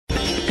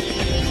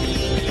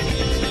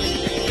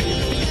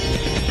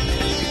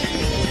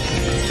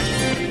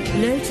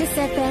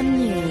Lotus FM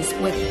News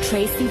with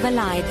Tracy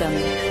Valaydham.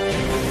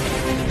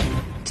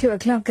 2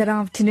 o'clock that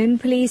afternoon,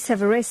 police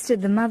have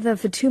arrested the mother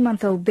of a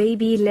 2-month-old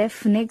baby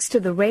left next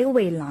to the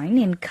railway line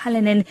in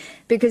Cullinan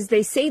because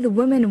they say the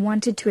woman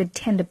wanted to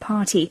attend a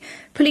party.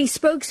 Police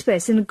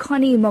spokesperson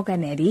Connie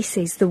Moganedi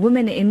says the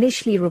woman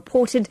initially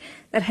reported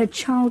that her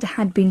child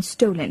had been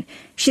stolen.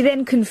 She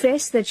then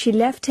confessed that she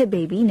left her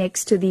baby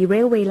next to the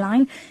railway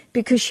line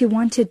because she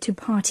wanted to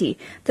party.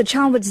 The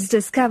child was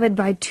discovered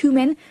by 2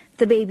 men.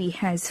 The baby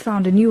has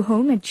found a new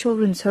home at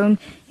Children's Home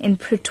in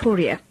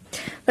Pretoria.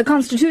 The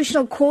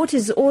Constitutional Court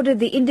has ordered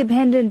the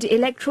Independent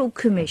Electoral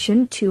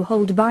Commission to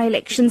hold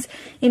by-elections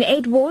in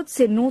 8 wards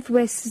in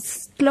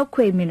Northwest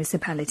Tlokwe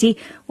municipality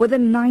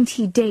within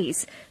 90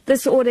 days.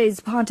 This order is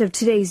part of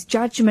today's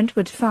judgment,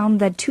 which found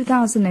that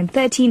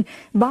 2013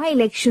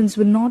 by-elections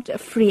were not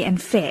free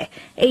and fair.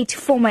 8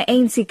 former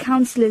ANC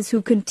councillors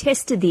who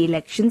contested the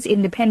elections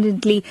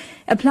independently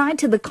applied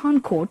to the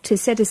ConCourt to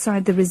set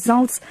aside the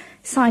results,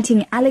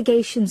 citing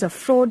allegations of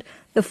fraud.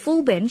 The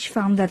full bench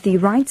found that the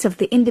rights of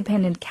the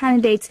independent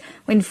candidates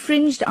were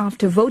infringed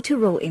after voter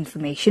roll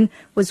information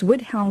was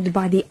withheld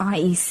by the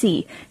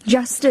IEC.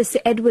 Justice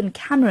Edwin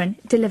Cameron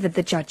delivered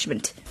the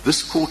judgment.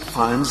 This court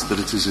finds that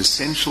it is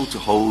essential to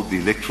hold the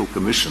Electoral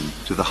Commission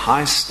to the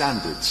high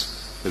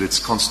standards that its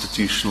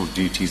constitutional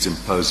duties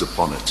impose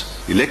upon it.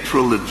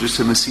 Electoral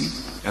legitimacy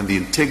and the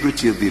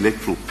integrity of the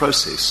electoral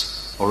process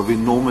are of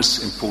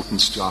enormous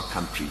importance to our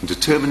country. In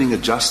determining a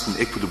just and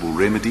equitable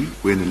remedy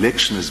where an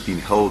election has been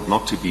held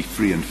not to be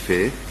free and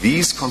fair,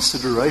 these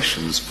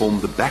considerations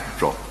form the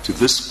backdrop to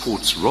this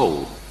court's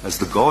role as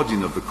the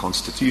guardian of the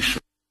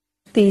Constitution.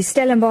 The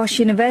Stellenbosch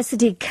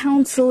University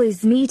Council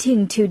is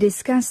meeting to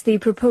discuss the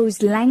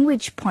proposed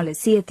language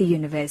policy at the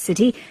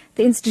university.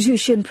 The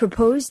institution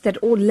proposed that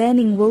all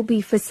learning will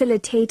be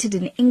facilitated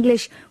in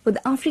English, with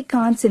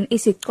Afrikaans and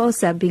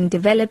isiXhosa being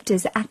developed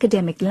as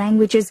academic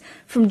languages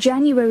from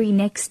January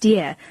next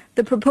year.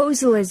 The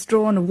proposal has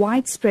drawn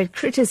widespread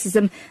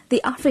criticism.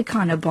 The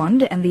Afrikaner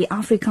Bond and the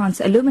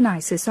Afrikaans Alumni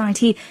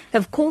Society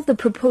have called the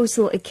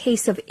proposal a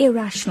case of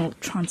irrational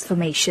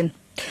transformation.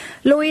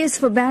 Lawyers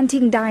for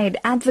Banting Diet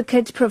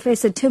advocate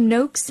Professor Tim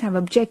Noakes have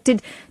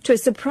objected to a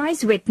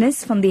surprise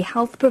witness from the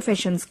Health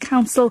Professions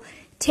Council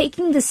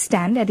taking the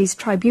stand at his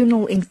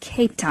tribunal in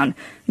Cape Town.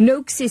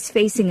 Noakes is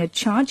facing a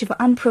charge of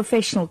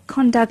unprofessional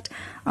conduct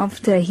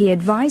after he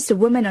advised a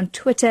woman on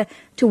Twitter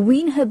to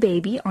wean her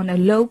baby on a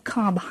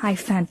low-carb,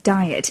 high-fat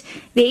diet.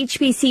 The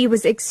HPC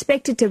was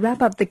expected to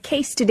wrap up the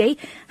case today.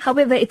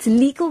 However, its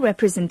legal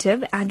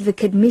representative,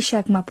 Advocate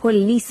Mishak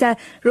Mapholisa,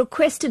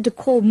 requested to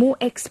call more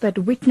expert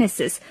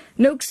witnesses.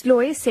 Noakes'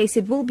 lawyer says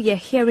it will be a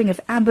hearing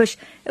of ambush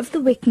if the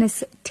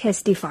witness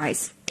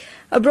testifies.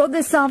 Abroad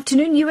this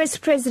afternoon, U.S.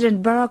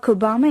 President Barack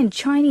Obama and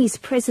Chinese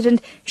President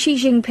Xi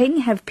Jinping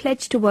have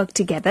pledged to work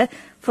together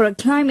for a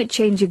climate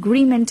change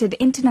agreement at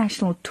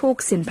international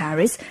talks in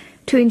Paris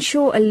to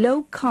ensure a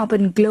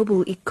low-carbon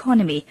global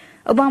economy.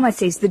 Obama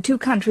says the two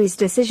countries'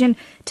 decision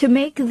to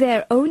make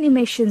their own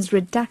emissions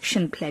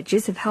reduction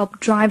pledges have helped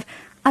drive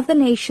other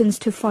nations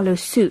to follow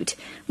suit.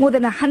 More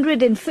than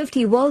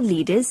 150 world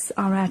leaders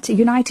are at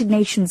United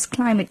Nations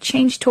climate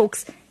change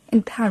talks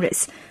in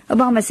Paris.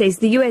 Obama says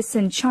the US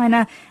and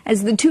China,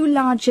 as the two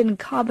large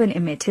carbon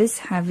emitters,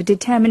 have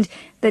determined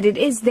that it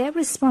is their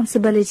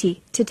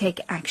responsibility to take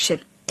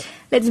action.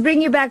 Let's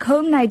bring you back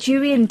home.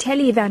 Nigerian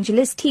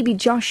televangelist TB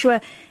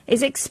Joshua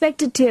is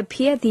expected to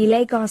appear at the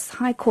Lagos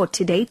High Court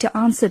today to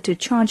answer to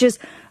charges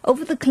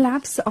over the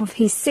collapse of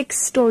his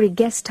 6-story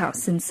guest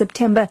house in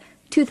September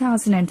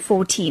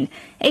 2014.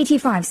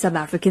 85 South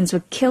Africans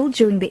were killed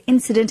during the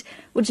incident,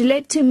 which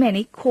led to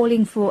many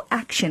calling for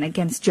action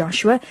against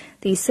Joshua.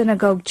 The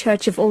Synagogue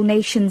Church of All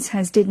Nations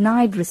has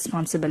denied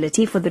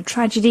responsibility for the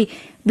tragedy,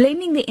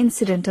 blaming the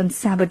incident on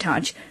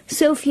sabotage.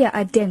 Sophia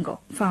Adengo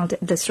filed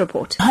this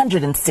report.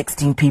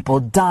 116 people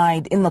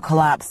died in the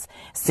collapse,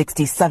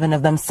 67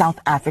 of them South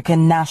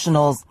African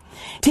nationals.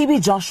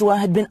 TB Joshua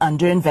had been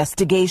under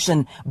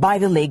investigation by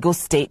the Lagos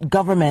state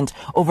government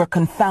over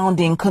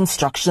confounding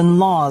construction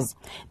laws.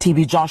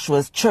 TB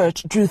Joshua's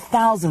church drew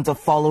thousands of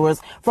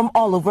followers from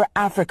all over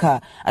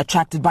Africa,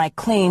 attracted by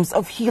claims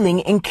of healing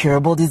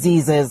incurable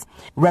diseases.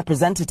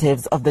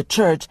 Representatives of the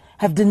church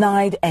have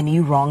denied any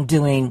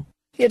wrongdoing.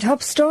 Your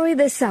top story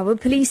this hour,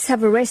 police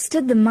have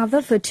arrested the mother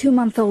of a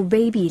 2-month-old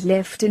baby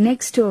left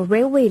next to a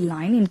railway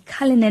line in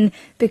Cullinan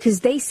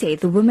because they say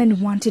the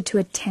woman wanted to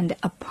attend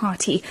a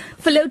party.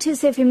 For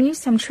Lotus FM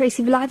News, I'm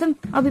Tracy Valaydham.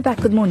 I'll be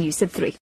back with more news at 3.